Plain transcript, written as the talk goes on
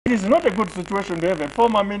It is not a good situation to have a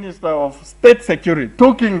former Minister of State Security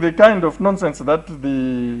talking the kind of nonsense that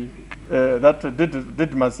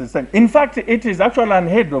Didymus is saying. In fact, it is actually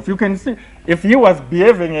unheard of. You can see if he was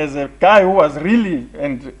behaving as a guy who was really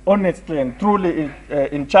and honestly and truly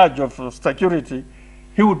in charge of security,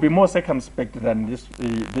 he would be more circumspect than this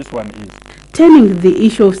one is. Turning the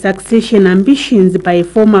issue of succession ambitions by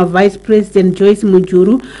former Vice President Joice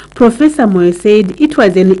Mujuru, Professor Moyo said it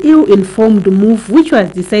was an ill-informed move which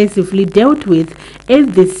was decisively dealt with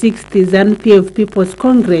at the 6th ZANU-PF People's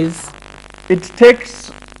Congress. It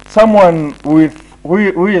takes someone who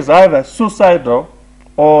is either suicidal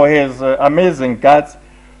or has amazing guts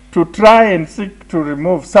to try and seek to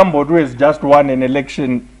remove somebody who has just won an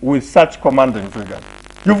election with such commanding figures.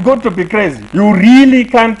 You've got to be crazy. You really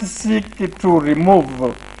can't seek to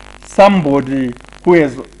remove somebody who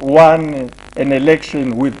has won an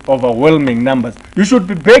election with overwhelming numbers. You should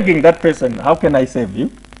be begging that person, how can I save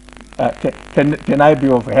you? Can I be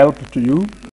of help to you?